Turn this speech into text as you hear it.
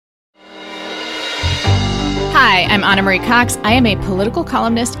Hi, I'm Anna Marie Cox. I am a political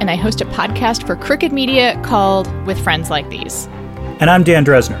columnist, and I host a podcast for Crooked Media called With Friends Like These. And I'm Dan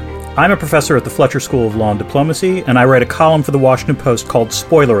Dresner. I'm a professor at the Fletcher School of Law and Diplomacy, and I write a column for the Washington Post called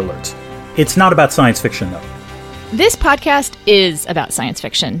Spoiler Alerts. It's not about science fiction, though. This podcast is about science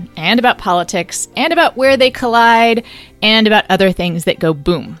fiction, and about politics, and about where they collide, and about other things that go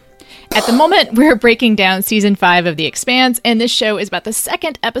boom. At the moment, we're breaking down Season 5 of The Expanse, and this show is about the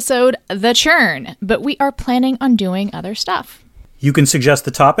second episode, The Churn, but we are planning on doing other stuff. You can suggest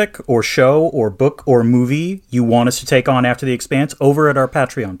the topic, or show, or book, or movie you want us to take on after The Expanse over at our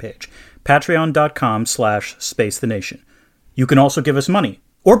Patreon page, patreon.com/spacethenation. You can also give us money,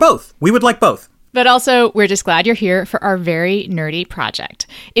 or both. We would like both. But also, we're just glad you're here for our very nerdy project.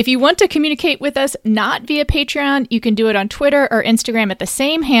 If you want to communicate with us not via Patreon, you can do it on Twitter or Instagram at the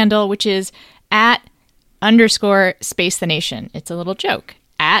same handle, which is @_SpaceTheNation. It's a little joke.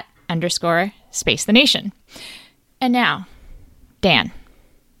 @_SpaceTheNation. And now, Dan,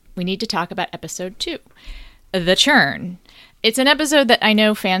 we need to talk about episode 2, The Churn. It's an episode that I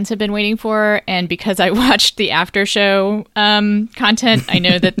know fans have been waiting for, and because I watched the after show content, I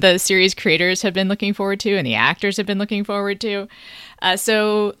know that the series creators have been looking forward to, and the actors have been looking forward to.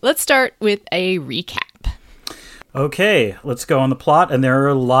 So let's start with a recap. Okay, let's go on the plot, and there are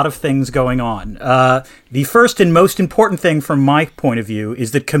a lot of things going on. The first and most important thing from my point of view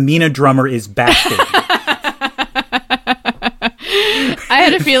is that Kamina Drummer is back. I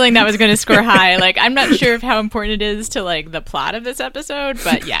had a feeling that was going to score high. I'm not sure of how important it is to, the plot of this episode,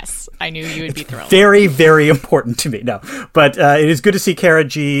 but yes, I knew you would be thrilled. Very, very important to me. No, but it is good to see Cara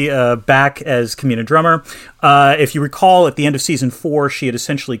G back as Kamina Drummer. If you recall, at the end of Season 4, she had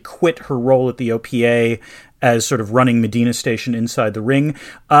essentially quit her role at the OPA as sort of running Medina Station inside the ring.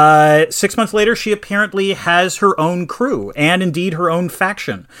 6 months later, she apparently has her own crew, and indeed her own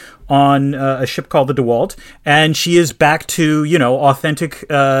faction, on a ship called the DeWalt, and she is back to, authentic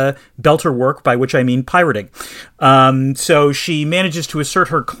Belter work, by which I mean pirating. So she manages to assert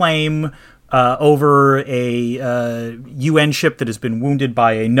her claim over a UN ship that has been wounded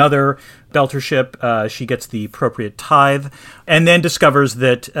by another Belter ship. She gets the appropriate tithe, and then discovers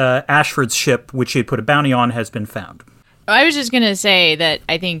that Ashford's ship, which she had put a bounty on, has been found. I was just going to say that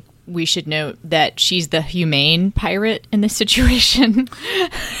I think we should note that she's the humane pirate in this situation.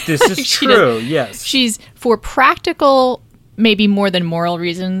 This is true, yes. She's, for practical, maybe more than moral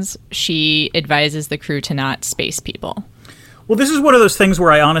reasons, she advises the crew to not space people. Well, this is one of those things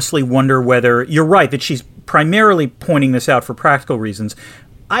where I honestly wonder whether you're right, that she's primarily pointing this out for practical reasons.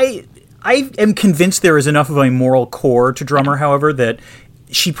 I am convinced there is enough of a moral core to Drummer, however, that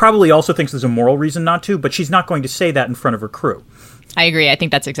she probably also thinks there's a moral reason not to, but she's not going to say that in front of her crew. I agree. I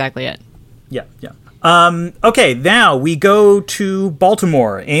think that's exactly it. Yeah. Okay, now we go to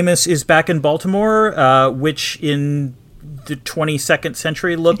Baltimore. Amos is back in Baltimore, which in the 22nd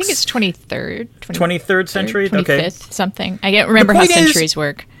century looks... I think it's 23rd. 23rd century? 25th, okay. Something. I can't remember how centuries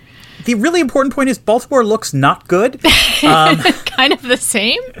work. The really important point is Baltimore looks not good. Kind of the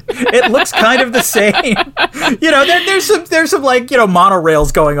same? It looks kind of the same. There's some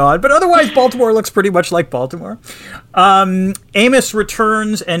monorails going on, but otherwise Baltimore looks pretty much like Baltimore. Amos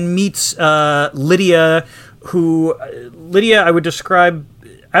returns and meets Lydia, who Lydia I would describe...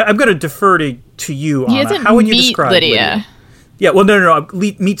 I'm going to defer to you, Anna. How would you describe Lydia? Yeah, well, no.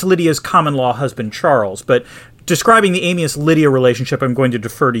 Meets Lydia's common-law husband, Charles, but... describing the Amos-Lydia relationship, I'm going to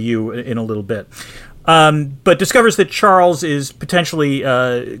defer to you in a little bit. But discovers that Charles is potentially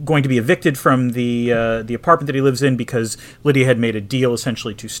going to be evicted from the apartment that he lives in because Lydia had made a deal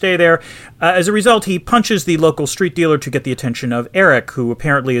essentially to stay there. As a result, he punches the local street dealer to get the attention of Eric, who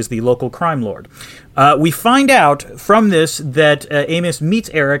apparently is the local crime lord. We find out from this that Amos meets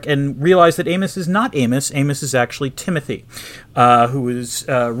Eric and realize that Amos is not Amos. Amos is actually Timothy, who was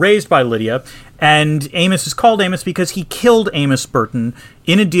raised by Lydia. And Amos is called Amos because he killed Amos Burton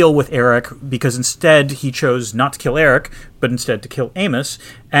in a deal with Eric, because instead he chose not to kill Eric, but instead to kill Amos,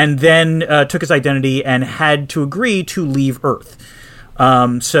 and then took his identity and had to agree to leave Earth.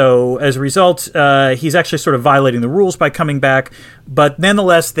 So as a result, he's actually sort of violating the rules by coming back, but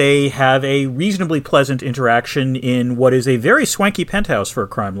nonetheless, they have a reasonably pleasant interaction in what is a very swanky penthouse for a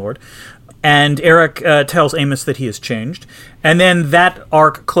crime lord. And Eric tells Amos that he has changed. And then that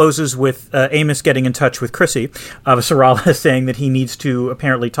arc closes with Amos getting in touch with Chrissy, Avasarala, saying that he needs to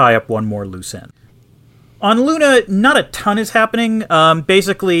apparently tie up one more loose end. On Luna, not a ton is happening.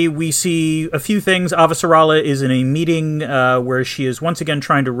 Basically, we see a few things. Avasarala is in a meeting where she is once again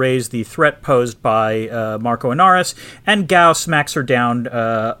trying to raise the threat posed by Marco Inaris, and Gao smacks her down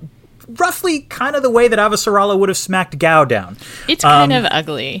roughly kind of the way that Avasarala would have smacked Gao down. It's kind of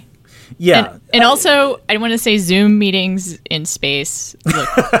ugly. Yeah. And also, I want to say Zoom meetings in space look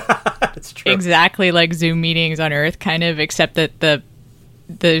That's true. exactly like Zoom meetings on Earth, kind of, except that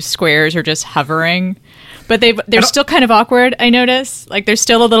the squares are just hovering. But they're still kind of awkward, I notice. Like, there's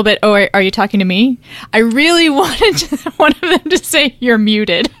still a little bit, oh, are you talking to me? I really wanted one of them to say, you're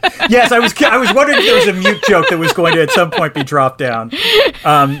muted. Yes, I was wondering if there was a mute joke that was going to at some point be dropped down.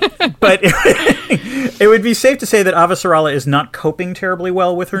 But it would be safe to say that Avasarala is not coping terribly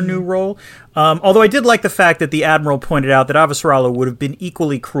well with her new role. Although I did like the fact that the Admiral pointed out that Avasarala would have been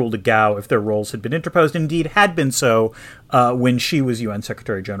equally cruel to Gao if their roles had been interposed, indeed had been so when she was UN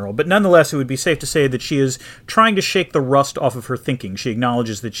Secretary General. But nonetheless, it would be safe to say that she is trying to shake the rust off of her thinking. She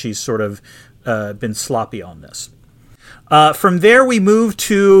acknowledges that she's sort of been sloppy on this. From there, we move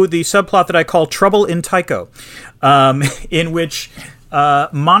to the subplot that I call Trouble in Tycho, in which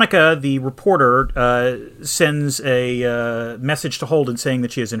Monica, the reporter, sends a message to Holden saying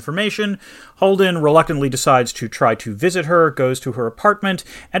that she has information. Holden reluctantly decides to try to visit her, goes to her apartment,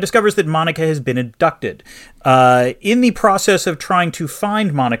 and discovers that Monica has been abducted. In the process of trying to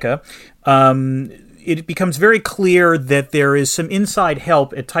find Monica, it becomes very clear that there is some inside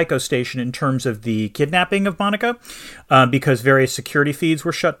help at Tycho Station in terms of the kidnapping of Monica, because various security feeds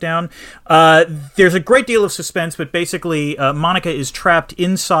were shut down. There's a great deal of suspense, but basically Monica is trapped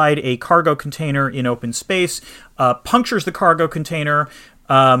inside a cargo container in open space, punctures the cargo container,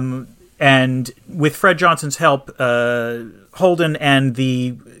 and with Fred Johnson's help, Holden and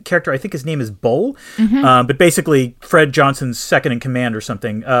the character, I think his name is Bull, but basically Fred Johnson's second in command or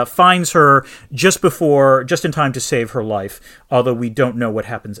something, finds her just in time to save her life, although we don't know what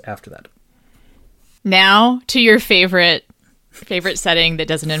happens after that. Now to your favorite setting that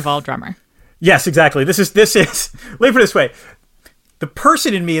doesn't involve drummer. Yes, exactly. This is let me put it this way. The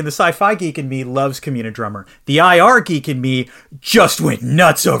person in me and the sci-fi geek in me loves Kamina Drummer. The IR geek in me just went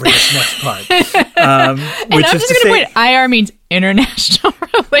nuts over this next part. And I'm just going to point, IR means international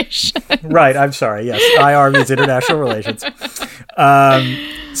relations. Right, I'm sorry. Yes, IR means international relations.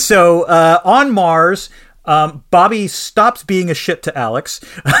 So on Mars, Bobby stops being a shit to Alex,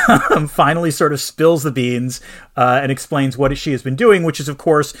 finally sort of spills the beans, and explains what she has been doing, which is, of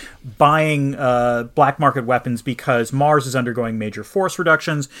course, buying black market weapons because Mars is undergoing major force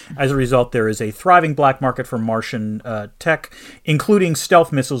reductions. As a result, there is a thriving black market for Martian tech, including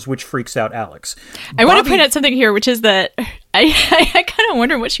stealth missiles, which freaks out Alex. I want to point out something here, which is that I kind of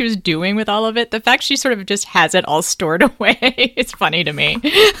wonder what she was doing with all of it. The fact she sort of just has it all stored away, it's funny to me.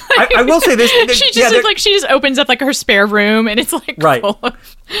 I will say this. She just opens up like her spare room and it's like right. full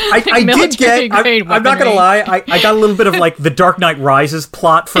of I did get, I'm not going to lie, I got a little bit of like the Dark Knight Rises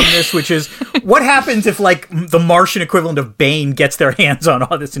plot from this, which is what happens if like the Martian equivalent of Bane gets their hands on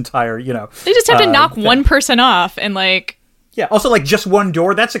all this entire, They just have to knock one person off and like... Yeah, also like just one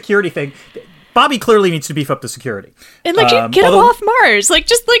door, that security thing... Bobby clearly needs to beef up the security. And like, get him off Mars. Like,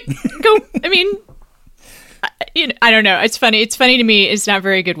 just like go. I mean, I don't know. It's funny. It's funny to me. It's not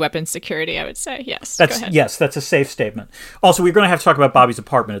very good weapons security, I would say. Yes. That's a safe statement. Also, we're going to have to talk about Bobby's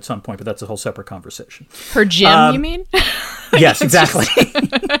apartment at some point, but that's a whole separate conversation. Her gym, you mean? Yes, exactly.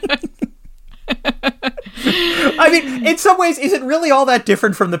 I mean, in some ways, is it really all that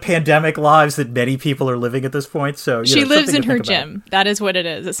different from the pandemic lives that many people are living at this point? So she lives in her gym. That is what it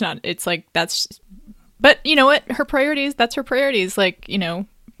is. It's not. It's like that's. But you know what? Her priorities. That's her priorities. Like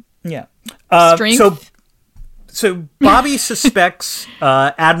Yeah. Strength. So Bobby suspects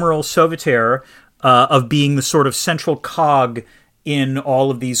Admiral Sauveterre of being the sort of central cog in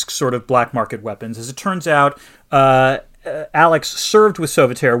all of these sort of black market weapons. As it turns out, Alex served with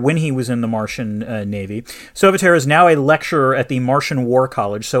Sauveterre when he was in the Martian Navy. Sauveterre is now a lecturer at the Martian War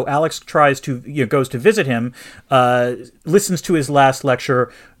College, so Alex goes to visit him, listens to his last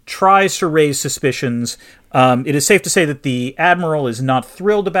lecture, tries to raise suspicions. It is safe to say that the Admiral is not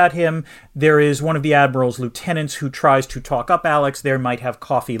thrilled about him. There is one of the Admiral's lieutenants who tries to talk up Alex. They might have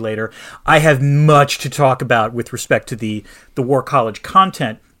coffee later. I have much to talk about with respect to the War College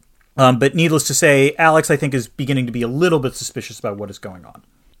content. But needless to say, Alex, I think, is beginning to be a little bit suspicious about what is going on.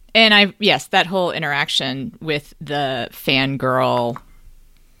 And that whole interaction with the fangirl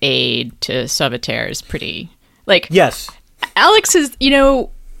aide to Sauveterre is pretty, like... Yes. Alex is,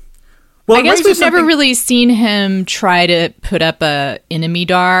 well, I guess we've never really seen him try to put up a enemy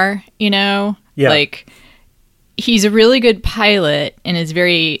dar, Yeah. Like, he's a really good pilot and is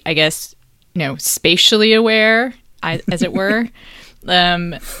very, I guess, spatially aware, as it were.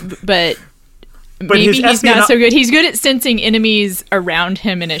 But maybe he's not so good. He's good at sensing enemies around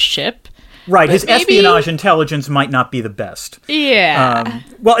him in a ship. Right, his maybe... espionage intelligence might not be the best. Yeah.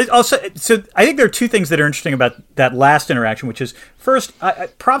 Well, it also, so I think there are two things that are interesting about that last interaction, which is, first,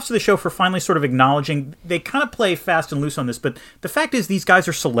 props to the show for finally sort of acknowledging, they kind of play fast and loose on this, but the fact is these guys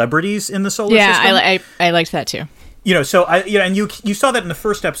are celebrities in the solar system. Yeah, I liked that too. So and you saw that in the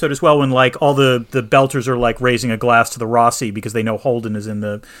first episode as well, when like all the Belters are like raising a glass to the Rossi because they know Holden is in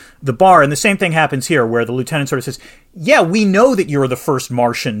the bar, and the same thing happens here where the lieutenant sort of says, "Yeah, we know that you're the first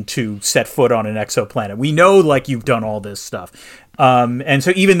Martian to set foot on an exoplanet. We know like you've done all this stuff," and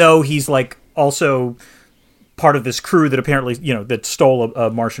so even though he's like also part of this crew that apparently, that stole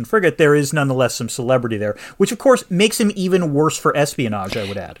a Martian frigate, there is nonetheless some celebrity there, which of course makes him even worse for espionage, I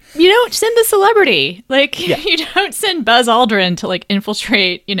would add. You don't send the celebrity. You don't send Buzz Aldrin to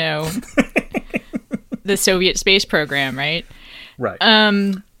infiltrate, the Soviet space program, right? Right.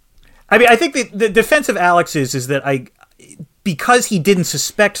 I think the defense of Alex is that because he didn't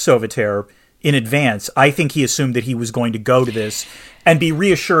suspect Sauveterre in advance, I think he assumed that he was going to go to this and be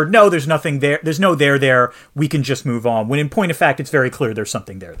reassured, no, there's nothing there. There's no there. We can just move on. When in point of fact, it's very clear there's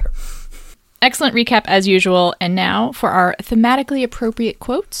something there. Excellent recap as usual. And now for our thematically appropriate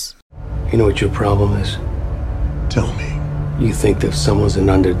quotes. You know what your problem is? Tell me. You think that if someone's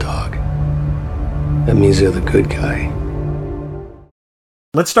an underdog, that means they're the good guy.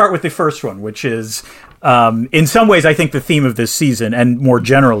 Let's start with the first one, which is, in some ways, I think the theme of this season, and more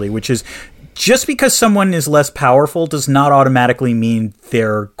generally, which is, just because someone is less powerful does not automatically mean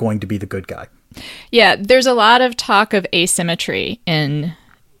they're going to be the good guy. Yeah, there's a lot of talk of asymmetry in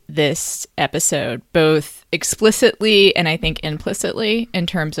this episode, both explicitly and I think implicitly, in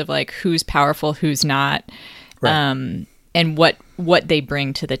terms of who's powerful, who's not, right. And what they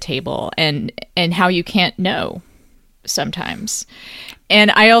bring to the table, and how you can't know sometimes.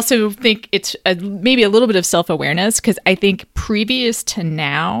 And I also think it's maybe a little bit of self-awareness, because I think previous to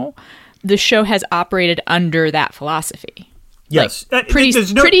now, the show has operated under that philosophy. Yes.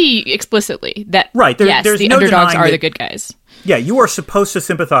 Pretty explicitly. That, right. There's the underdogs are the good guys. Yeah, you are supposed to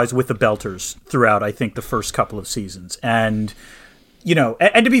sympathize with the Belters throughout, I think, the first couple of seasons. And,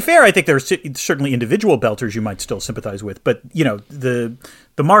 and to be fair, I think there's certainly individual Belters you might still sympathize with. But, the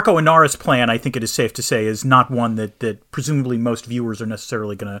Marco Inaris plan, I think it is safe to say, is not one that presumably most viewers are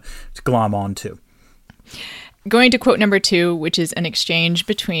necessarily going to glom onto. Going to quote number 2, which is an exchange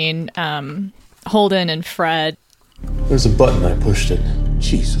between Holden and Fred. There's a button, I pushed it.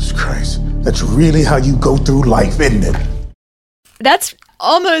 Jesus Christ. That's really how you go through life, isn't it? That's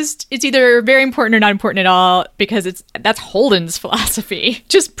it's either very important or not important at all, because that's Holden's philosophy.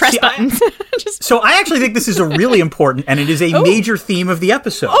 Just press buttons. So I actually think this is a really important, and it is a major theme of the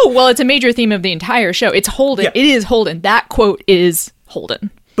episode. Oh, well, it's a major theme of the entire show. It's Holden. Yeah. It is Holden. That quote is Holden.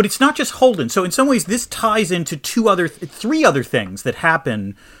 But it's not just Holden. So in some ways, this ties into three other things that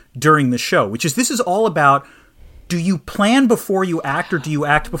happen during the show, which is, this is all about, do you plan before you act, or do you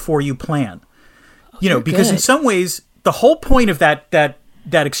act before you plan? Because in some ways, the whole point of that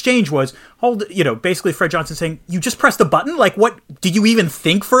exchange was, basically Fred Johnson saying, you just press the button? What did you even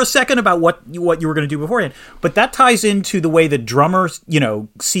think for a second about what you were going to do beforehand? But that ties into the way that Drummer,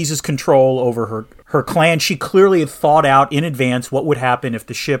 seizes control over her clan. She clearly had thought out in advance what would happen if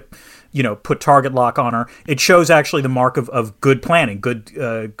the ship, put target lock on her. It shows actually the mark of good planning, good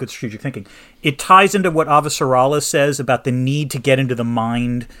strategic thinking. It ties into what Avasarala says about the need to get into the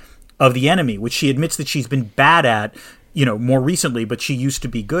mind of the enemy, which she admits that she's been bad at, more recently, but she used to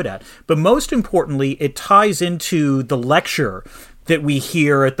be good at. But most importantly, it ties into the lecture that we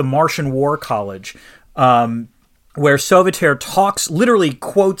hear at the Martian War College, where Sauveterre literally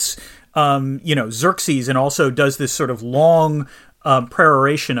quotes, Xerxes, and also does this sort of long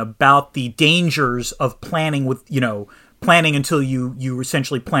peroration about the dangers of planning until you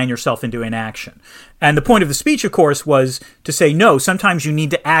essentially plan yourself into inaction. And the point of the speech, of course, was to say, no, sometimes you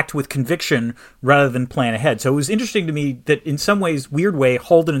need to act with conviction rather than plan ahead. So it was interesting to me that in some ways, weird way,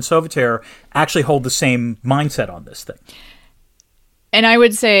 Holden and Sauveterre actually hold the same mindset on this thing. And I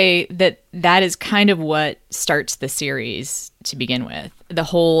would say that is kind of what starts the series to begin with. The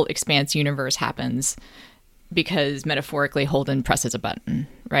whole Expanse universe happens because, metaphorically, Holden presses a button,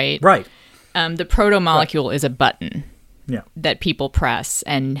 right? Right. The proto-molecule is a button. Yeah. That people press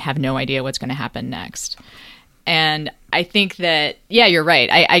and have no idea what's going to happen next. And I think that, yeah, you're right.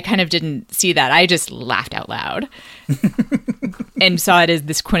 I kind of didn't see that. I just laughed out loud and saw it as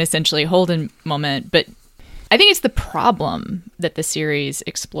this quintessentially Holden moment. But I think it's the problem that the series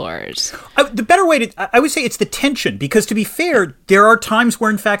explores. The better way I would say it's the tension, because to be fair, there are times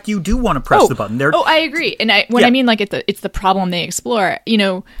where, in fact, you do want to press the button. I agree. And I mean, it's the problem they explore,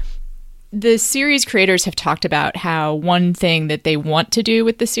 the series creators have talked about how one thing that they want to do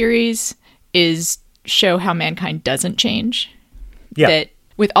with the series is show how mankind doesn't change. Yeah. That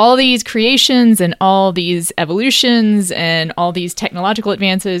with all these creations and all these evolutions and all these technological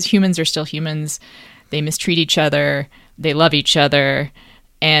advances, humans are still humans. They mistreat each other, they love each other,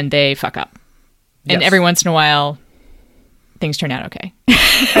 and they fuck up. And Yes. every once in a while, things turn out okay.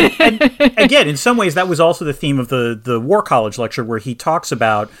 And again, in some ways, that was also the theme of the War College lecture, where he talks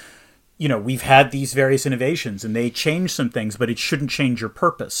about, we've had these various innovations and they change some things, but it shouldn't change your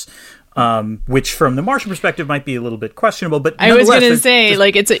purpose. Which, from the Martian perspective, might be a little bit questionable. But I was going to nonetheless, say, just-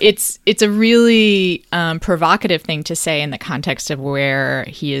 like, it's a really provocative thing to say in the context of where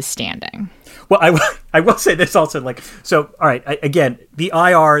he is standing. Well, I will say this also, like, so, all right, again, the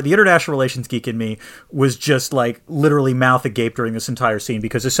international relations geek in me was just, like, literally mouth agape during this entire scene,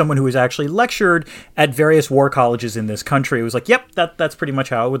 because as someone who has actually lectured at various war colleges in this country, it was like, yep, that's pretty much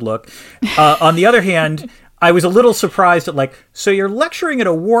how it would look. On the other hand, I was a little surprised at, like, so you're lecturing at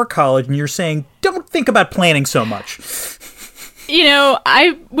a war college and you're saying, don't think about planning so much.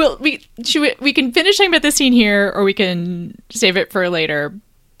 I will. We can finish talking about this scene here, or we can save it for later.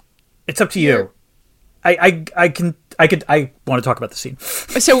 It's up to you. I want to talk about the scene.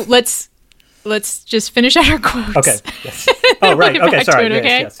 So let's just finish out our quotes. Okay. Yes. Oh, right. We'll get Okay. back to Sorry. it,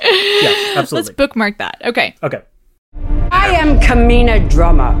 okay? Yes, absolutely. Let's bookmark that. Okay. Okay. I am Kamina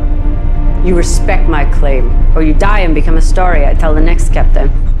Drummer. You respect my claim, or you die and become a story I tell the next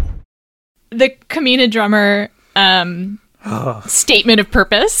captain. The Kamina Drummer statement of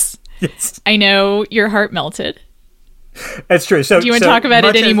purpose. Yes. I know your heart melted. That's true. So, Do you want to talk about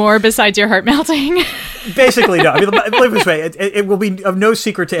it anymore besides your heart melting? Basically, no. I mean, believe this way, it will be of no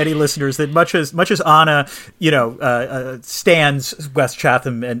secret to any listeners that much as Anna, stands Wes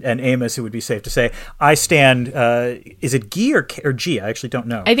Chatham and Amos, it would be safe to say, I stand. Is it G or G? I actually don't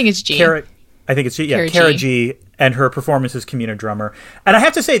know. I think it's G. I think it's G. Yeah, Cara Cara G. And her performance as Kamina Drummer. And I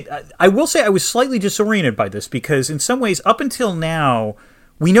have to say, I will say I was slightly disoriented by this, because in some ways, up until now,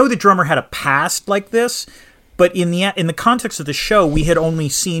 we know that Drummer had a past like this. But in the context of the show, we had only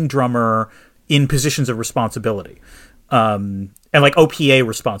seen Drummer in positions of responsibility, and like OPA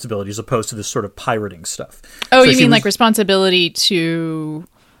responsibility, as opposed to this sort of pirating stuff. Oh, So you she mean was- like responsibility to,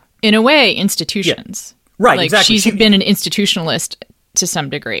 in a way, institutions? Yeah. Right, Like exactly. she's been an institutionalist to some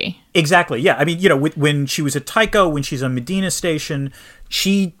degree. Exactly. Yeah. I mean, when she was at Tycho, when she's on Medina Station,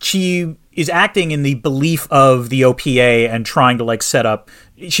 she is acting in the belief of the OPA and trying to like set up.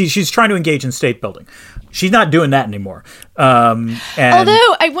 She's trying to engage in state building. She's not doing that anymore. And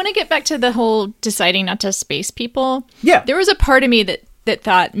Although I want to get back to the whole deciding not to space people. Yeah. There was a part of me that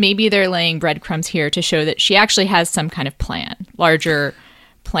thought maybe they're laying breadcrumbs here to show that she actually has some kind of larger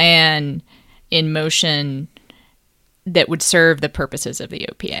plan in motion that would serve the purposes of the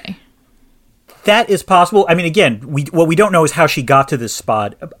OPA. that is possible. I mean, again, what we don't know is how she got to this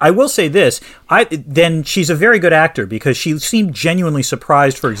spot. I will say this: then she's a very good actor, because she seemed genuinely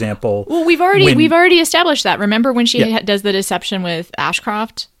surprised. For example, Well, we've already established that. Remember when she does the deception with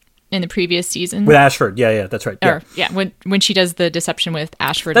Ashcroft in the previous season? with Ashford, yeah, that's right. Yeah. Or when she does the deception with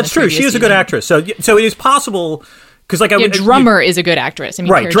Ashford. That's true. She is a good actress. So it is possible. Because Drummer is a good actress. I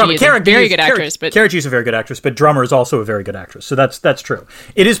mean, right, Cara G is a very good actress, but Cara G is a very good actress, but Drummer is also a very good actress. So that's true.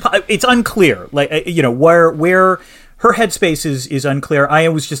 It's unclear, like where her headspace is unclear. I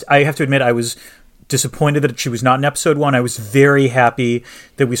have to admit, I was disappointed that she was not in episode 1. I was very happy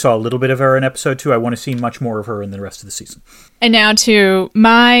that we saw a little bit of her in episode 2. I want to see much more of her in the rest of the season. And now to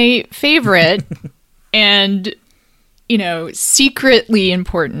my favorite and secretly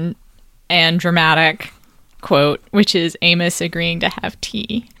important and dramatic quote, which is Amos agreeing to have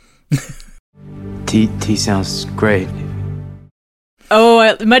tea. Tea sounds great.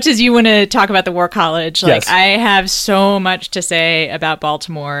 Oh, much as you want to talk about the War College, Yes. I have so much to say about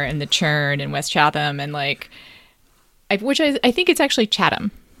Baltimore and the churn and West Chatham and which I think it's actually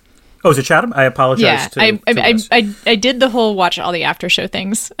Chatham. Oh, is it Chatham? I apologize. Yeah, to Wes. I did the whole watch all the after show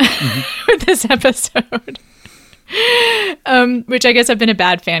things with this episode. Which I guess I've been a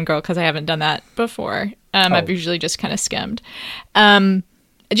bad fangirl because I haven't done that before. I've usually just kind of skimmed.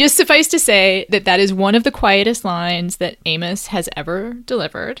 Just suffice to say that is one of the quietest lines that Amos has ever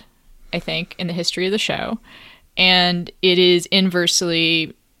delivered, I think, in the history of the show. And it is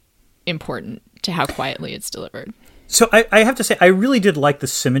inversely important to how quietly it's delivered. So I have to say, I really did like the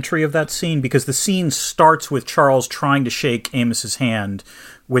symmetry of that scene, because the scene starts with Charles trying to shake Amos's hand,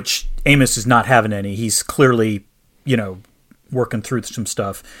 which Amos is not having any. He's clearly, working through some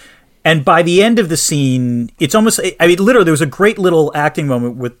stuff. And by the end of the scene, it's almost, literally, there was a great little acting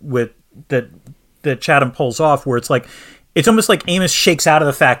moment with that Chatham pulls off, where it's almost like Amos shakes out of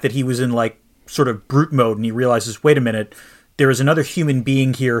the fact that he was in like sort of brute mode, and he realizes, wait a minute, there is another human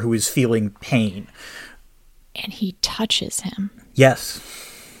being here who is feeling pain. And he touches him. Yes.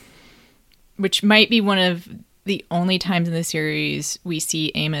 Which might be one of the only times in the series we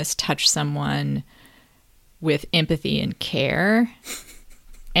see Amos touch someone with empathy and care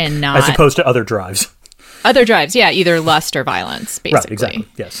and not... As opposed to other drives. Other drives, yeah, either lust or violence, basically. Right, exactly,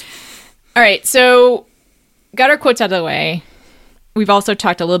 yes. All right, so got our quotes out of the way. We've also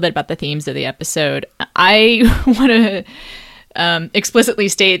talked a little bit about the themes of the episode. I want to explicitly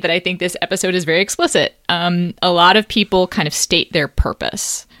state that I think this episode is very explicit. A lot of people kind of state their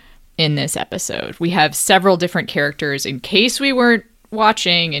purpose in this episode. We have several different characters, in case we weren't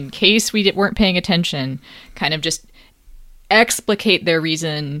watching, in case we weren't paying attention, kind of just explicate their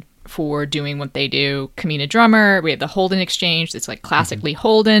reason for doing what they do. Kamina Drummer, we have the Holden exchange that's like classically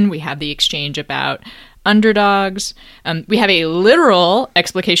Holden. We have the exchange about underdogs. We have a literal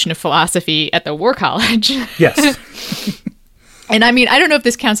explication of philosophy at the War College. Yes. And I mean, I don't know if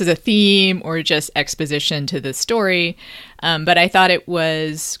this counts as a theme or just exposition to the story, but I thought it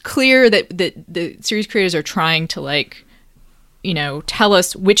was clear that the series creators are trying to, like, you know, tell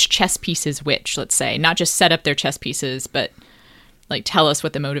us which chess piece is which, let's say. Not just set up their chess pieces, but like tell us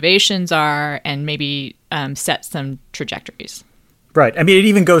what the motivations are and maybe set some trajectories. Right. I mean, it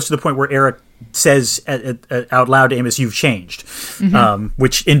even goes to the point where Eric says out loud to Amos, "You've changed,"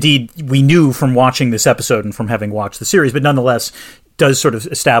 which indeed we knew from watching this episode and from having watched the series, but nonetheless does sort of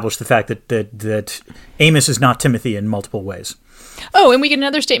establish the fact that Amos is not Timothy in multiple ways. Oh, and we get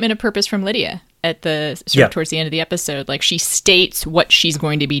another statement of purpose from Lydia at the towards the end of the episode. Like, she states what she's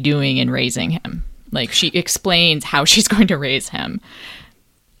going to be doing in raising him. Like, she explains how she's going to raise him.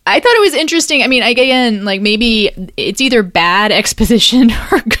 I thought it was interesting. I mean, again, like, maybe it's either bad exposition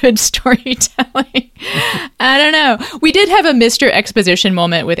or good storytelling. I don't know. We did have a Mr. Exposition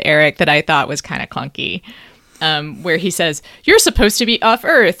moment with Eric that I thought was kind of clunky, where he says, "You're supposed to be off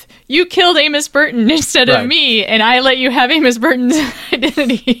Earth. You killed Amos Burton instead of me, and I let you have Amos Burton's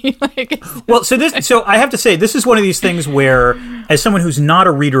identity." Like, well, so I have to say, this is one of these things where, as someone who's not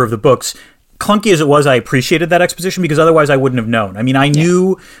a reader of the books, clunky as it was, I appreciated that exposition because otherwise I wouldn't have known. I mean, I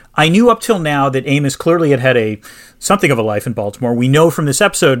knew up till now that Amos clearly had something of a life in Baltimore. We know from this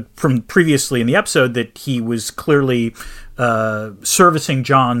episode, from previously in the episode, that he was clearly servicing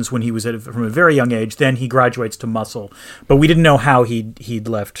Johns when he was from a very young age. Then he graduates to Muscle, but we didn't know how he'd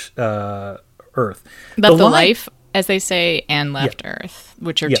left Earth. Left the life, as they say, and left Earth,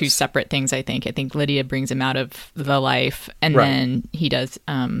 which are two separate things. I think Lydia brings him out of the life, and then he does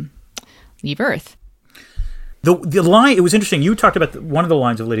leave Earth. The line, it was interesting. You talked about one of the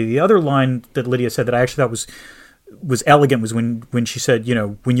lines of Lydia. The other line that Lydia said that I actually thought was elegant was when she said, you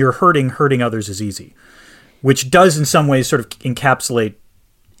know, when you're hurting others is easy, which does in some ways sort of encapsulate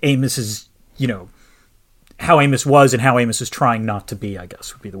Amos's, you know, how Amos was and how Amos is trying not to be, I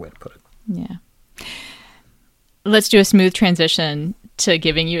guess would be the way to put it. Yeah. Let's do a smooth transition to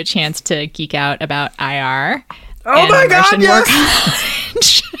giving you a chance to geek out about IR. Oh my God,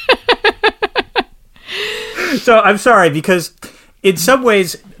 yes! So I'm sorry, because in some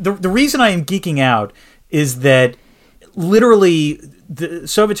ways, the reason I am geeking out is that literally the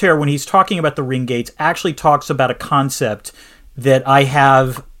Sauveterre, when he's talking about the ring gates, actually talks about a concept that I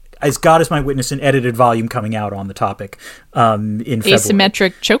have, as God is my witness, an edited volume coming out on the topic in February.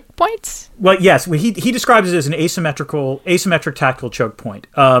 Asymmetric choke points? Well, yes. He describes it as an asymmetric tactical choke point.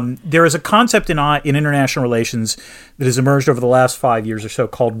 There is a concept in international relations that has emerged over the last 5 years or so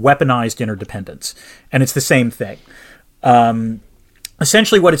called weaponized interdependence. And it's the same thing.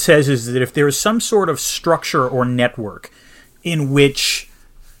 Essentially what it says is that if there is some sort of structure or network in which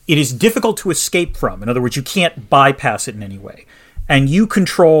it is difficult to escape from, in other words, you can't bypass it in any way, and you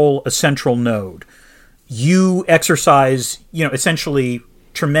control a central node, you exercise, you know, essentially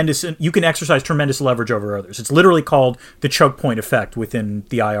you can exercise tremendous leverage over others. It's literally called the choke point effect within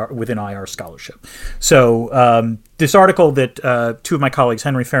IR scholarship. So this article that two of my colleagues,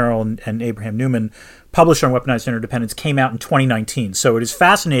 Henry Farrell and Abraham Newman, published on weaponized interdependence came out in 2019. So it is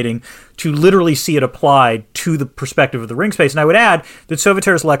fascinating to literally see it applied to the perspective of the ring space. And I would add that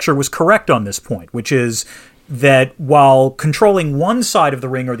Sauveterre's lecture was correct on this point, which is that while controlling one side of the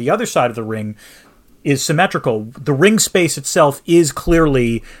ring or the other side of the ring is symmetrical, the ring space itself is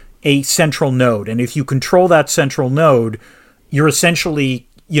clearly a central node. And if you control that central node, you're essentially,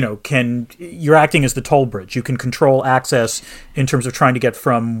 you know, you're acting as the toll bridge. You can control access in terms of trying to get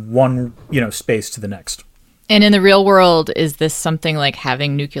from one, you know, space to the next. And in the real world, is this something like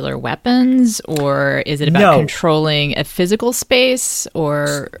having nuclear weapons, or is it about controlling a physical space?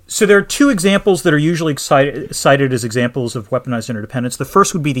 Or so there are two examples that are usually cited as examples of weaponized interdependence. The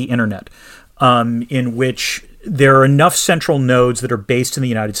first would be the internet, in which there are enough central nodes that are based in the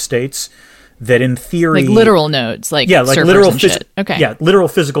United States that in theory... Like literal nodes, like like servers literal and shit. Okay. Yeah, literal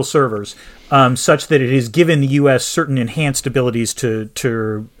physical servers, such that it has given the U.S. certain enhanced abilities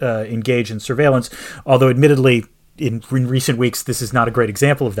to engage in surveillance, although admittedly, in recent weeks, this is not a great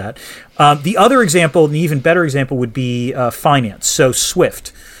example of that. The other example, an even better example, would be finance. So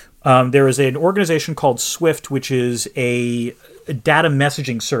SWIFT. There is an organization called SWIFT, which is a data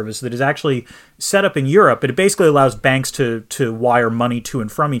messaging service that is actually set up in Europe, but it basically allows banks to wire money to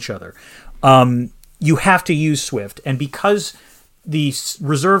and from each other. You have to use SWIFT. And because the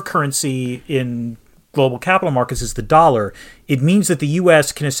reserve currency in global capital markets is the dollar, it means that the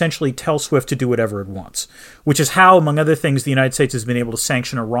U.S. can essentially tell SWIFT to do whatever it wants, which is how, among other things, the United States has been able to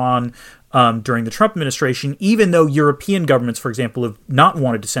sanction Iran during the Trump administration, even though European governments, for example, have not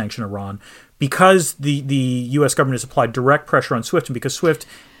wanted to sanction Iran, because the U.S. government has applied direct pressure on SWIFT, and because SWIFT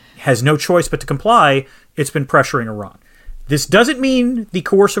has no choice but to comply, it's been pressuring Iran. This doesn't mean the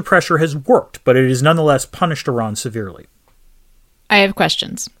coercive pressure has worked, but it has nonetheless punished Iran severely. I have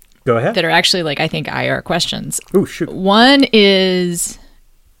questions. Go ahead. That are actually, like, I think IR questions. Oh, shoot. One is,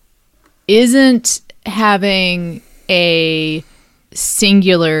 isn't having a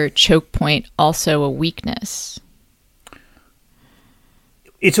singular choke point also a weakness?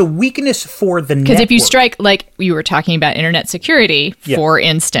 It's a weakness for the network. Because if you strike, like you were talking about internet security, for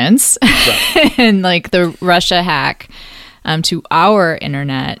instance, right. And like the Russia hack to our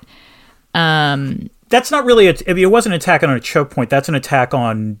internet. That's not really, it wasn't an attack on a choke point. That's an attack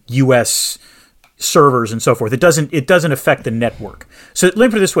on U.S. servers and so forth. It doesn't affect the network. So let me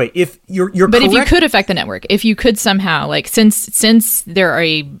put it this way: if you're but correct, if you could affect the network, if you could somehow, like, since there are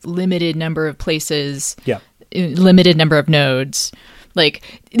a limited number of places, limited number of nodes,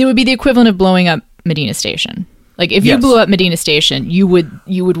 like it would be the equivalent of blowing up Medina Station. Like if you blew up Medina Station, you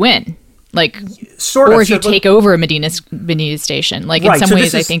would win. Like, sort of. Or if you take over Medina Station, like in some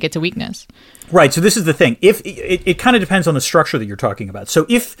ways, I think it's a weakness. Right. So this is the thing. If it kind of depends on the structure that you're talking about. So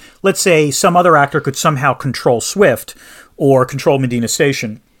if, let's say, some other actor could somehow control SWIFT or control Medina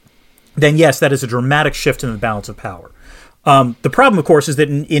Station, then yes, that is a dramatic shift in the balance of power. The problem, of course, is that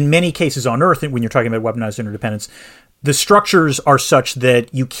in many cases on Earth, when you're talking about weaponized interdependence, the structures are such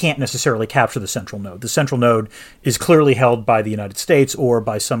that you can't necessarily capture the central node. The central node is clearly held by the United States or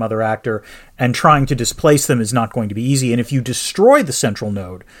by some other actor, and trying to displace them is not going to be easy. And if you destroy the central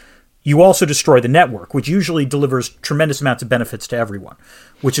node, you also destroy the network, which usually delivers tremendous amounts of benefits to everyone,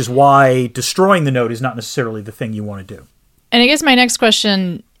 which is why destroying the node is not necessarily the thing you want to do. And I guess my next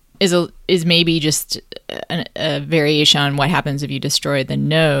question is maybe just a variation on what happens if you destroy the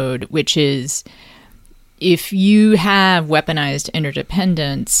node, which is, if you have weaponized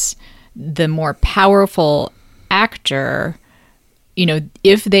interdependence, the more powerful actor,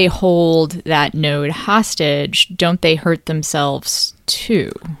 if they hold that node hostage, don't they hurt themselves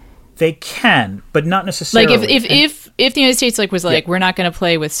too? They can, but not necessarily. Like if the United States was we're not going to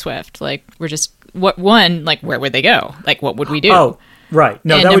play with SWIFT, like we're just where would they go? Like what would we do? Oh, right.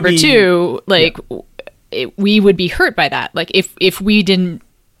 No, and that number would be, two, we would be hurt by that. Like if we didn't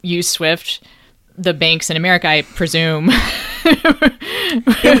use SWIFT, the banks in America, I presume,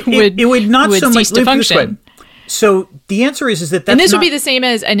 it would not would so much cease to function. So the answer is that that's and this would be the same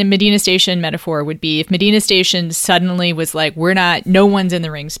as, and a Medina Station metaphor would be, if Medina Station suddenly was like, no one's in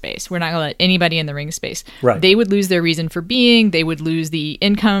the ring space, we're not going to let anybody in the ring space. Right. They would lose their reason for being. They would lose the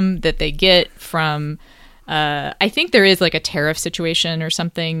income that they get from. I think there is like a tariff situation or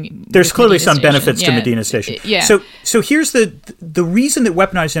something. There's clearly Medina some Station. benefits to Medina Station. Yeah. So here's the reason that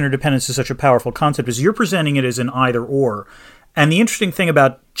weaponized interdependence is such a powerful concept is you're presenting it as an either or. And the interesting thing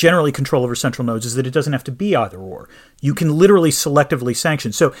about generally control over central nodes is that it doesn't have to be either or. You can literally selectively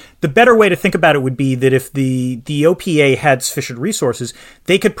sanction. So the better way to think about it would be that if the OPA had sufficient resources,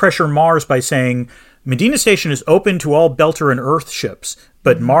 they could pressure Mars by saying, Medina Station is open to all Belter and Earth ships,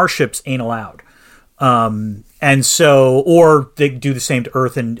 but Mars ships ain't allowed. And so, or they do the same to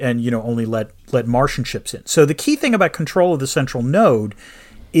Earth and only let Martian ships in. So the key thing about control of the central node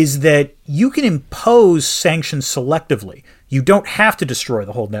is that you can impose sanctions selectively. You don't have to destroy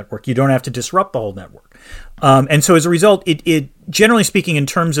the whole network. You don't have to disrupt the whole network. And so as a result, it generally speaking, in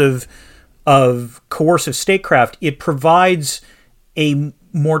terms of coercive statecraft, it provides a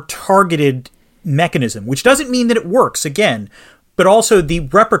more targeted mechanism, which doesn't mean that it works, again, but also the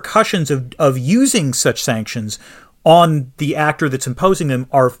repercussions of using such sanctions on the actor that's imposing them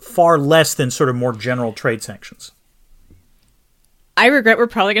are far less than sort of more general trade sanctions. I regret we're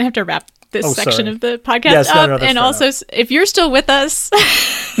probably going to have to wrap this section of the podcast yes, up. No, and also, if you're still with us,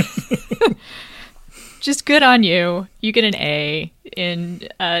 just good on you. You get an A in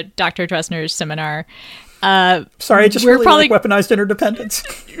Dr. Dressner's seminar. Sorry, I just we're really probably- like weaponized interdependence.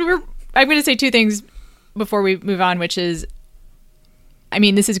 I'm going to say two things before we move on, which is, I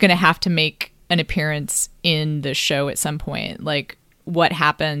mean, this is going to have to make an appearance in the show at some point. Like, what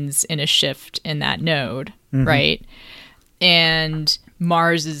happens in a shift in that node, right? And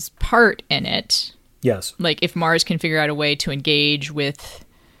Mars's part in it. Yes. Like, if Mars can figure out a way to engage with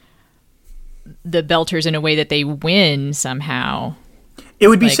the Belters in a way that they win somehow. It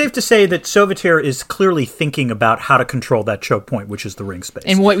would be Like- safe to say that Sauveterre is clearly thinking about how to control that choke point, which is the ring space.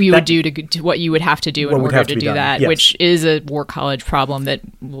 And what you would do to what you would have to do in What would order have to to be do done, that, yes. which is a War College problem that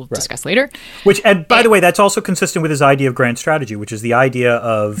we'll discuss later. Which, and by the way, that's also consistent with his idea of grand strategy, which is the idea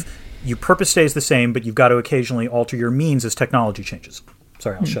of your purpose stays the same, but you've got to occasionally alter your means as technology changes.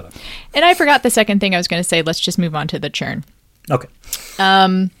 Sorry, I'll shut up. And I forgot the second thing I was going to say. Let's just move on to the churn. Okay.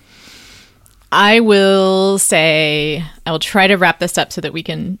 I will say I will try to wrap this up so that we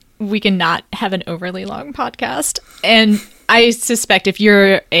can not have an overly long podcast. And I suspect if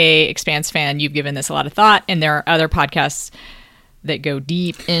you're a Expanse fan, you've given this a lot of thought, and there are other podcasts that go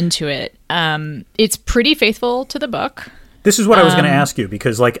deep into it. It's pretty faithful to the book. This is what I was going to ask you,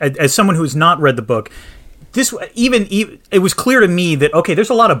 because, like, as someone who's not read the book, this even it was clear to me that, okay, there's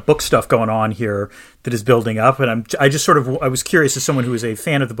a lot of book stuff going on here that is building up, and I was curious, as someone who is a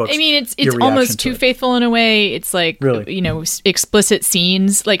fan of the books. I mean, it's your almost reaction to too it. faithful in a way. It's like, Really? you know, explicit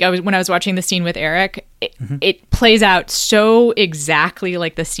scenes. Like when I was watching the scene with Eric, it plays out so exactly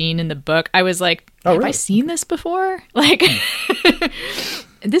like the scene in the book. I was like, have really? I seen this before? Like,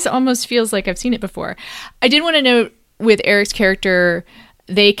 this almost feels like I've seen it before. I did want to note with Eric's character,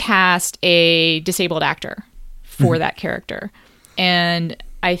 they cast a disabled actor for that character. And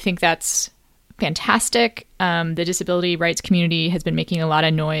I think that's fantastic. The disability rights community has been making a lot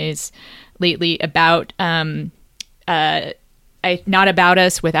of noise lately about not about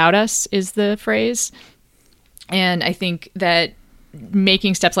us, without us is the phrase. And I think that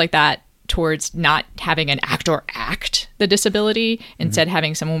making steps like that towards not having an actor act the disability, instead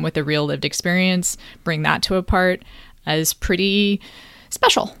having someone with a real lived experience bring that to a part, is pretty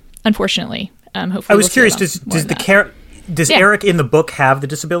special, unfortunately. Hopefully I was we'll see curious, a lot more does of the that. does Yeah. Eric in the book have the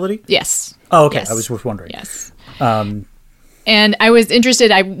disability? Yes. Oh, okay. Yes. I was just wondering. Yes. And I was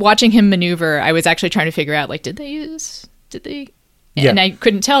interested. Watching him maneuver. I was actually trying to figure out, like, did they? Yeah. And I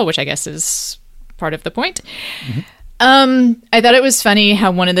couldn't tell, which I guess is part of the point. I thought it was funny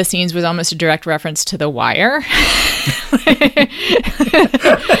how one of the scenes was almost a direct reference to The Wire,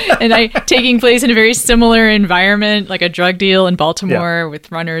 and taking place in a very similar environment, like a drug deal in Baltimore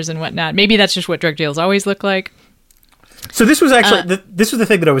with runners and whatnot. Maybe that's just what drug deals always look like. So this was actually this was the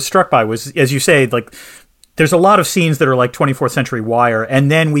thing that I was struck by, was, as you say, like, there's a lot of scenes that are like 24th Century Wire, and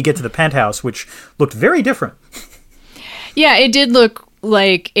then we get to the penthouse, which looked very different. Yeah, it did look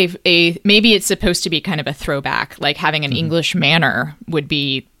like a maybe it's supposed to be kind of a throwback, like having an English manor would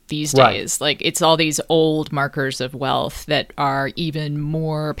be these Right. days. Like, it's all these old markers of wealth that are even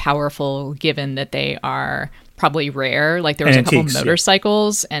more powerful given that they are probably rare. Like, there was a couple Antiques, yeah.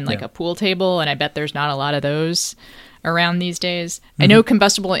 motorcycles and like a pool table, and I bet there's not a lot of those around these days. I know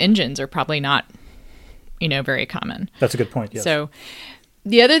combustible engines are probably not, very common. That's a good point, yes. So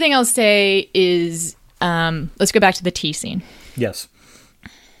the other thing I'll say is, let's go back to the tea scene. Yes.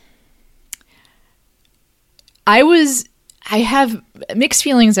 I have mixed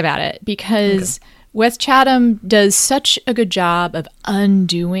feelings about it because Wes Chatham does such a good job of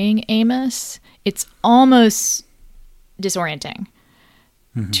undoing Amos. It's almost disorienting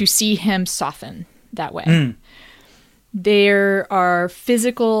to see him soften that way. There are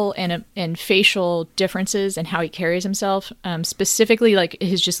physical and facial differences in how he carries himself, specifically like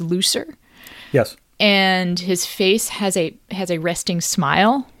his just looser, Yes. and his face has a resting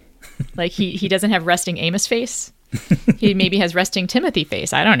smile. Like he doesn't have resting Amos face. He maybe has resting Timothy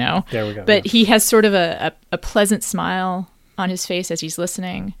face. I don't know. There we go, But yeah. he has sort of a pleasant smile on his face as he's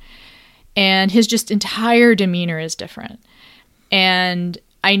listening. And his just entire demeanor is different. And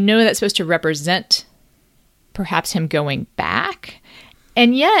I know that's supposed to represent perhaps him going back.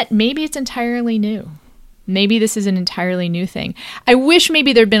 And yet, maybe it's entirely new. Maybe this is an entirely new thing. I wish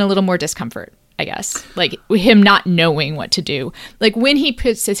maybe there'd been a little more discomfort, I guess. Like, him not knowing what to do. Like, when he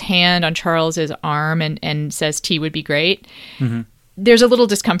puts his hand on Charles's arm and says tea would be great, there's a little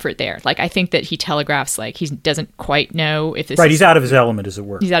discomfort there. Like, I think that he telegraphs, like, he doesn't quite know if this Right, is... he's out of his element, as it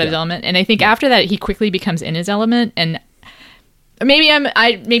were. He's out of his element. And I think after that, he quickly becomes in his element. And maybe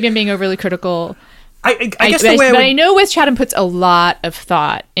I'm being overly critical. I guess the way but I know Wes Chatham puts a lot of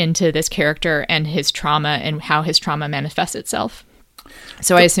thought into this character and his trauma and how his trauma manifests itself.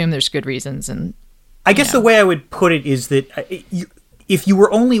 So I assume there's good reasons. And I guess the way I would put it is that if you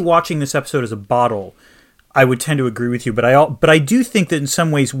were only watching this episode as a bottle, I would tend to agree with you, but I do think that in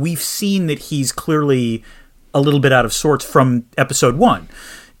some ways we've seen that he's clearly a little bit out of sorts from episode 1.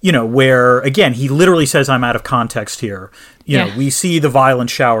 Where, again, he literally says, I'm out of context here. You know, we see the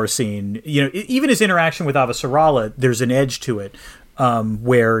violent shower scene. Even his interaction with Avasarala, there's an edge to it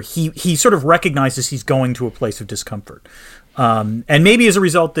where he sort of recognizes he's going to a place of discomfort. And maybe as a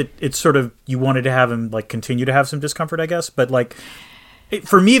result that it's sort of, you wanted to have him, like, continue to have some discomfort, I guess. But, like,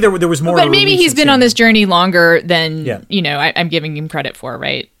 for me, there was more. But maybe he's been on this journey longer than, I'm giving him credit for,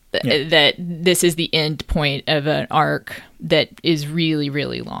 right? That this is the end point of an arc that is really,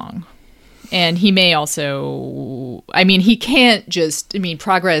 really long. And he may also, he can't just,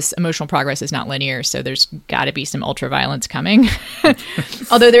 emotional progress is not linear, so there's got to be some ultra-violence coming.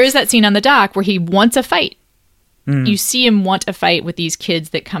 Although there is that scene on the dock where he wants a fight. You see him want a fight with these kids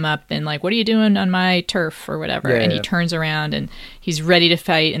that come up and like, what are you doing on my turf or whatever? And he turns around and he's ready to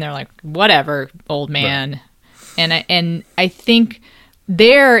fight, and they're like, whatever, old man. Right. And I think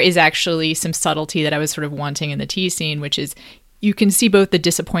there is actually some subtlety that I was sort of wanting in the tea scene, which is you can see both the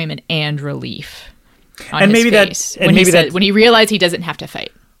disappointment and relief on his face when he realized he doesn't have to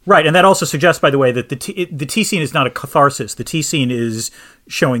fight. Right, and that also suggests, by the way, that the tea scene is not a catharsis. The tea scene is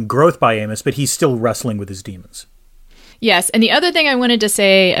showing growth by Amos, but he's still wrestling with his demons. Yes, and the other thing I wanted to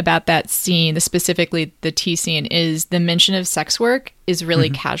say about that scene, specifically the tea scene, is the mention of sex work is really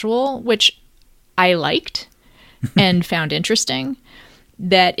casual, which I liked and found interesting.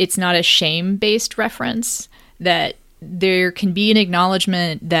 That it's not a shame-based reference, that there can be an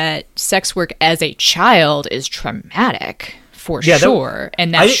acknowledgement that sex work as a child is traumatic, for sure,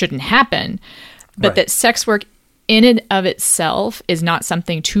 and that shouldn't happen. But that sex work in and of itself is not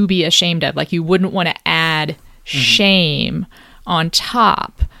something to be ashamed of. Like, you wouldn't want to add shame on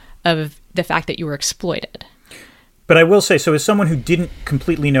top of the fact that you were exploited. But I will say, so as someone who didn't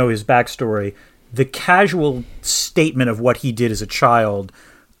completely know his backstory, the casual statement of what he did as a child,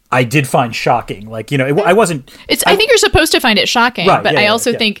 I did find shocking. Like, I wasn't... I think you're supposed to find it shocking, right, but I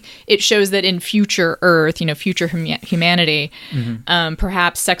also think it shows that in future Earth, future humanity,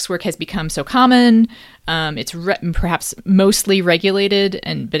 perhaps sex work has become so common, it's perhaps mostly regulated,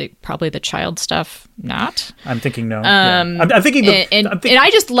 but probably the child stuff not. I'm thinking no. I'm thinking... And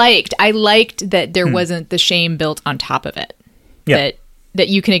I liked that there wasn't the shame built on top of it. Yeah. That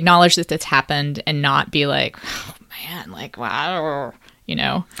you can acknowledge that this happened and not be like, oh man, like, wow...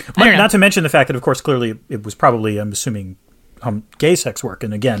 Not to mention the fact that, of course, clearly it was probably, I'm assuming, gay sex work.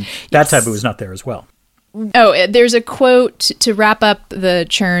 And again, that type was not there as well. Oh, there's a quote to wrap up the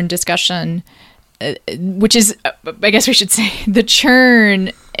churn discussion, which is, I guess we should say, the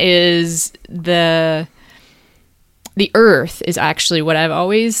churn is the Earth is actually what I've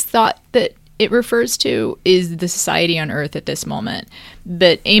always thought that it refers to is the society on Earth at this moment.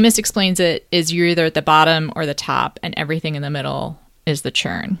 But Amos explains it as you're either at the bottom or the top, and everything in the middle is the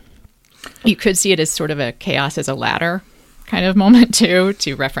churn. You could see it as sort of a chaos as a ladder kind of moment too,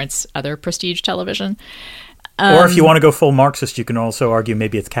 to reference other prestige television. Or if you want to go full Marxist, you can also argue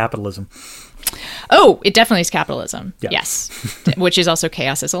maybe it's capitalism. Oh, it definitely is capitalism. Yeah. Yes. Which is also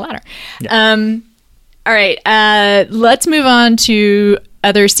chaos as a ladder. Yeah. All right. Let's move on to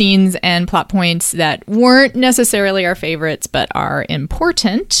other scenes and plot points that weren't necessarily our favorites, but are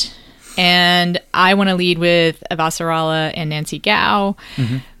important. And I want to lead with Avasarala and Nancy Gao.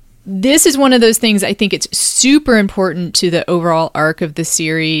 This is one of those things I think it's super important to the overall arc of the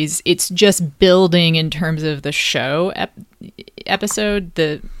series. It's just building in terms of the show episode.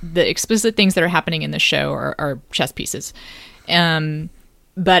 The explicit things that are happening in the show are chess pieces.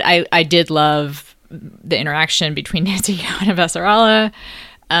 But I did love the interaction between Nancy Gao and Avasarala.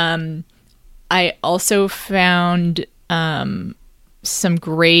 I also found some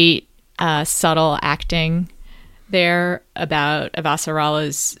great subtle acting there about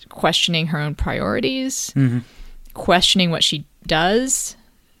Avasarala's questioning her own priorities, questioning what she does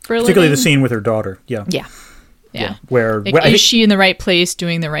for a living. Particularly the scene with her daughter. Yeah. Where is she in the right place,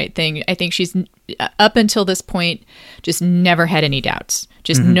 doing the right thing? I think she's up until this point just never had any doubts.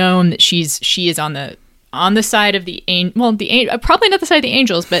 Just known that she is on the side of the probably not the side of the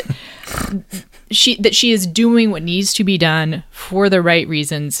angels, but she is doing what needs to be done for the right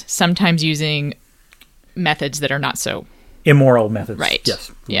reasons, sometimes using methods that are not so immoral methods. Right.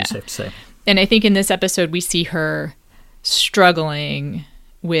 Yes. Yeah. Safe to say. And I think in this episode we see struggling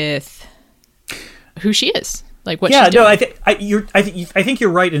with who she is, like what she's doing. I think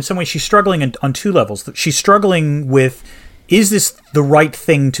you're right. In some ways, she's struggling on two levels. She's struggling with, is this the right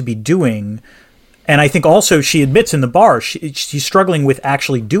thing to be doing? And I think also she admits in the bar she's struggling with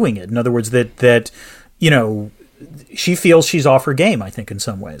actually doing it. In other words, that she feels she's off her game, I think, in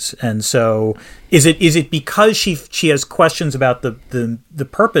some ways. And so is it because she has questions about the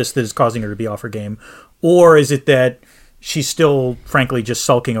purpose that is causing her to be off her game, or is it that she's still, frankly, just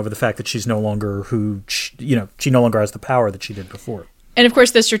sulking over the fact that she's no longer she no longer has the power that she did before? And of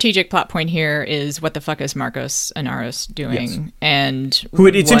course, the strategic plot point here is what the fuck is Marcos Inaros doing? Yes. And who,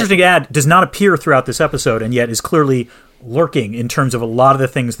 it's interesting to add, does not appear throughout this episode and yet is clearly lurking in terms of a lot of the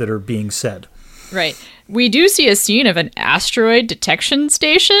things that are being said. Right. We do see a scene of an asteroid detection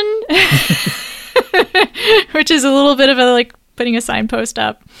station, which is a little bit of a, like, putting a signpost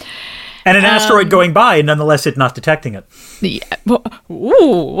up. And an asteroid going by, and nonetheless it not detecting it. Yeah.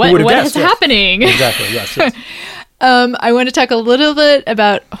 What is happening? Exactly, yes. I want to talk a little bit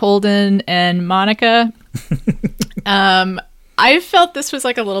about Holden and Monica. I felt this was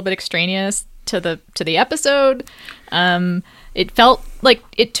like a little bit extraneous to the episode. It felt like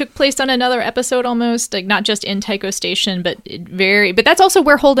it took place on another episode almost, like not just in Tycho Station, but that's also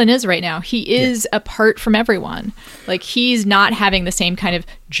where Holden is right now. He is apart from everyone. Like, he's not having the same kind of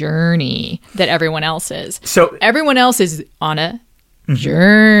journey that everyone else is. So everyone else is on a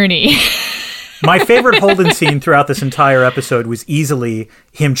journey. My favorite Holden scene throughout this entire episode was easily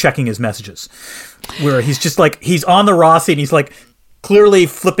him checking his messages, where he's just like, he's on the Rossi and he's like clearly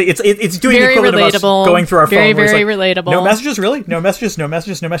flipping. It's doing very the equivalent relatable, of us going through our phone. Very like, relatable. No messages, really? No messages.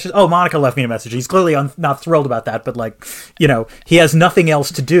 Oh, Monica left me a message. He's clearly not thrilled about that, but like, he has nothing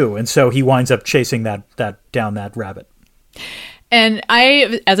else to do, and so he winds up chasing that down that rabbit. And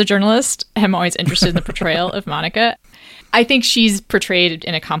I, as a journalist, am always interested in the portrayal of Monica. I think she's portrayed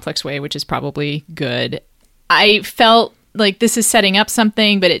in a complex way, which is probably good. I felt like this is setting up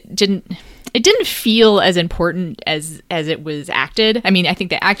something, but it didn't feel as important as it was acted. I mean, I think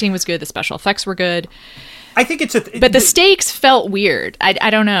the acting was good, the special effects were good. I think but the stakes felt weird. I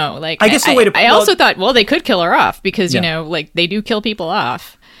don't know. Like, I guess the way to. I also thought, well, they could kill her off because like they do kill people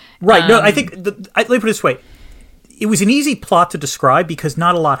off. Right. No, I think let me put it this way. It was an easy plot to describe because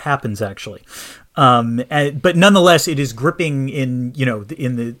not a lot happens actually. But nonetheless, it is gripping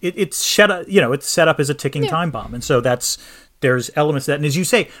it's set up as a ticking time bomb, and so there's elements of that. And as you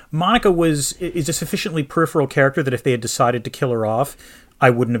say, Monica is a sufficiently peripheral character that if they had decided to kill her off, I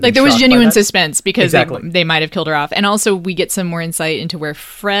wouldn't have been there was shocked genuine by that. suspense because they might have killed her off. And also we get some more insight into where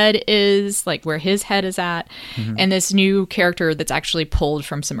Fred is, like where his head is at, and this new character that's actually pulled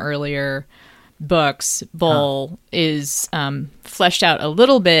from some earlier books, Bull, is fleshed out a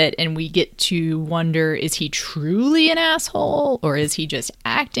little bit, and we get to wonder, is he truly an asshole or is he just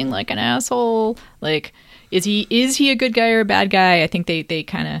acting like an asshole? Like, is he a good guy or a bad guy? I think they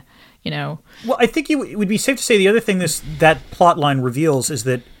kind of, Well, I think it would be safe to say the other thing that plot line reveals is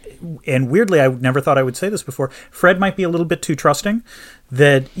that, and weirdly, I never thought I would say this before, Fred might be a little bit too trusting.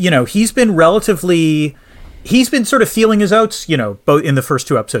 That, he's been sort of feeling his oats, both in the first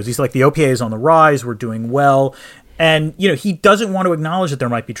two episodes. He's like, the OPA is on the rise, we're doing well. And, he doesn't want to acknowledge that there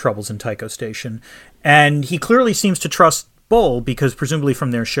might be troubles in Tycho Station. And he clearly seems to trust Bull because presumably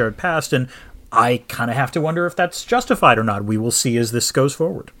from their shared past. And I kind of have to wonder if that's justified or not. We will see as this goes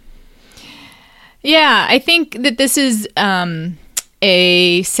forward. Yeah, I think that this is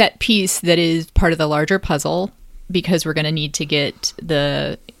a set piece that is part of the larger puzzle because we're going to need to get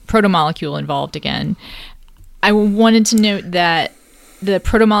the protomolecule involved again. I wanted to note that the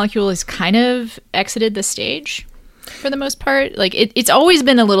protomolecule has kind of exited the stage for the most part. Like, it's always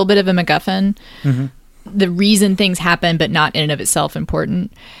been a little bit of a MacGuffin. The reason things happen, but not in and of itself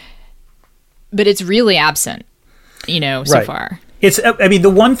important. But it's really absent, so far.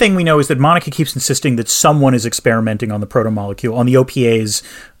 The one thing we know is that Monica keeps insisting that someone is experimenting on the protomolecule, on the OPA's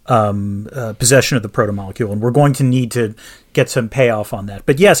possession of the protomolecule, and we're going to need to get some payoff on that.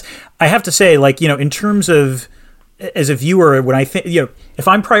 But yes, I have to say, in terms of, as a viewer, when I think, if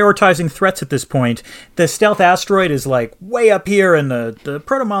I'm prioritizing threats at this point, the stealth asteroid is like way up here and the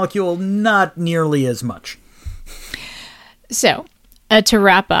protomolecule not nearly as much. So, to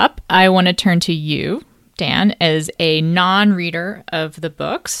wrap up, I want to turn to you, Dan, as a non-reader of the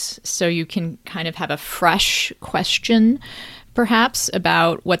books, so you can kind of have a fresh question, perhaps,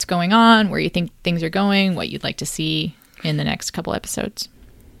 about what's going on, where you think things are going, what you'd like to see in the next couple episodes.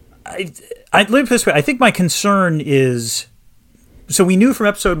 Let me put it this way. I think my concern is, so we knew from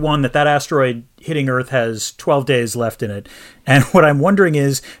episode 1 that asteroid hitting Earth has 12 days left in it. And what I'm wondering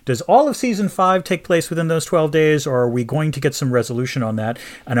is, does all of season 5 take place within those 12 days, or are we going to get some resolution on that?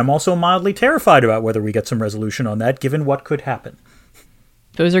 And I'm also mildly terrified about whether we get some resolution on that, given what could happen.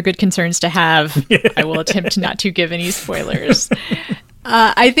 Those are good concerns to have. I will attempt not to give any spoilers.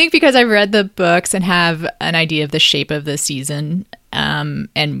 I think because I've read the books and have an idea of the shape of the season and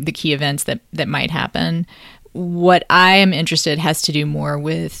the key events that might happen, what I am interested has to do more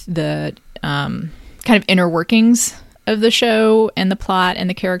with the kind of inner workings of the show and the plot and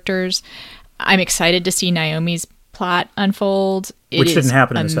the characters. I'm excited to see Naomi's plot unfold. Which didn't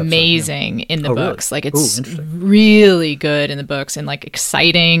happen in this episode. Amazing in the really? books. Like, it's really good in the books, and like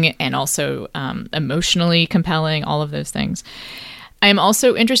exciting and also emotionally compelling, all of those things. I'm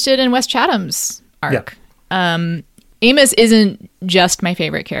also interested in Wes Chatham's arc. Yeah. Amos isn't just my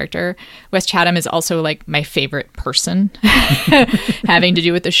favorite character. Wes Chatham is also like my favorite person having to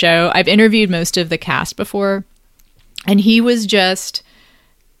do with the show. I've interviewed most of the cast before, and he was just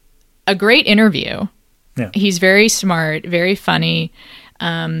a great interview. Yeah. He's very smart, very funny.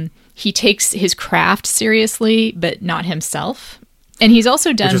 He takes his craft seriously, but not himself. And he's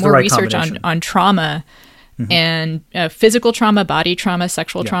also done more research on trauma and physical trauma, body trauma,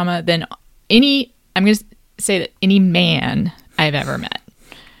 sexual trauma than I'm going to say that any man I've ever met.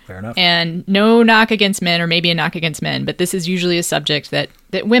 Fair enough. And no knock against men, or maybe a knock against men, but this is usually a subject that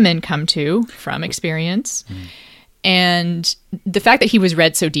women come to from experience. And the fact that he was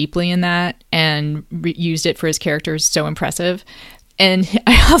read so deeply in that and used it for his character is so impressive. And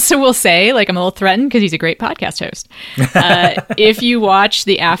I also will say, like, I'm a little threatened because he's a great podcast host. If you watch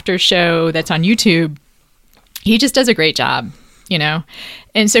the after show that's on YouTube, he just does a great job, you know?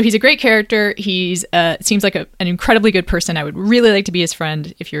 And so he's a great character. He's seems like an incredibly good person. I would really like to be his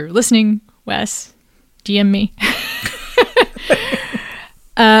friend. If you're listening, Wes, DM me.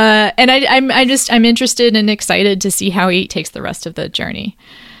 And I'm interested and excited to see how he takes the rest of the journey.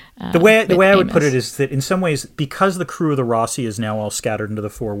 The way I would put it is that in some ways, because the crew of the Rossi is now all scattered into the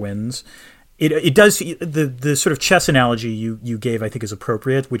four winds, it does the sort of chess analogy you gave, I think, is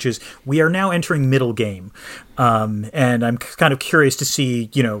appropriate, which is we are now entering middle game, and I'm kind of curious to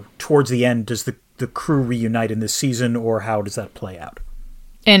see, you know, towards the end, does the crew reunite in this season, or how does that play out?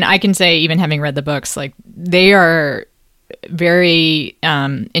 And I can say, even having read the books, like, they are very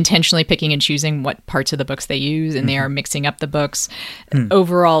intentionally picking and choosing what parts of the books they use, and they are mixing up the books.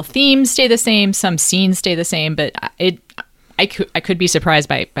 Overall themes stay the same, some scenes stay the same, but I could be surprised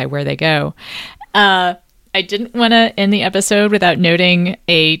by where they go. I didn't want to end the episode without noting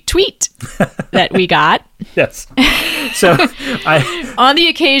a tweet that we got. Yes. So on the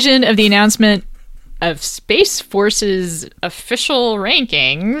occasion of the announcement of Space Force's official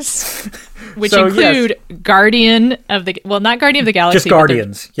rankings, which include Guardian of the... Well, not Guardian of the Galaxy. Just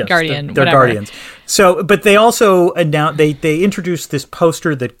Guardians. Yes, Guardian, they're Guardians. So, but they also announced... They introduced this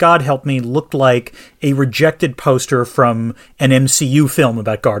poster that, God help me, looked like a rejected poster from an MCU film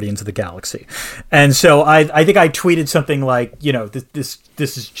about Guardians of the Galaxy. And so I think I tweeted something like, you know, this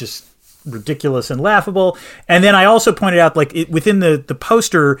is just ridiculous and laughable. And then I also pointed out, like, within the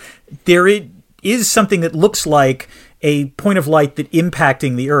poster, there is something that looks like a point of light that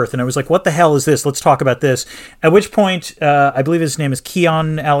impacting the Earth. And I was like, what the hell is this? Let's talk about this. At which point, I believe his name is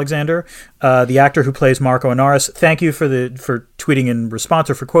Keon Alexander, the actor who plays Marco Inaris. Thank you for tweeting in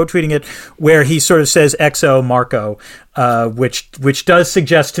response, or for quote tweeting it, where he sort of says XO Marco, which does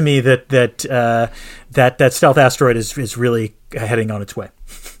suggest to me that stealth asteroid is really heading on its way.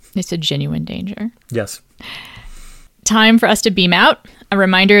 It's a genuine danger. Yes. Time for us to beam out. A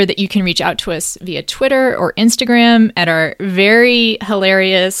reminder that you can reach out to us via Twitter or Instagram at our very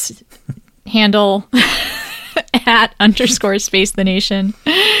hilarious handle @_Space the Nation.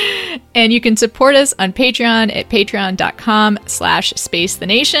 And you can support us on Patreon at patreon.com/Space the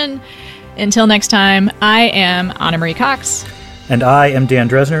Nation. Until next time, I am Anna Marie Cox. And I am Dan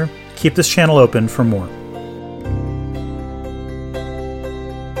Dresner. Keep this channel open for more.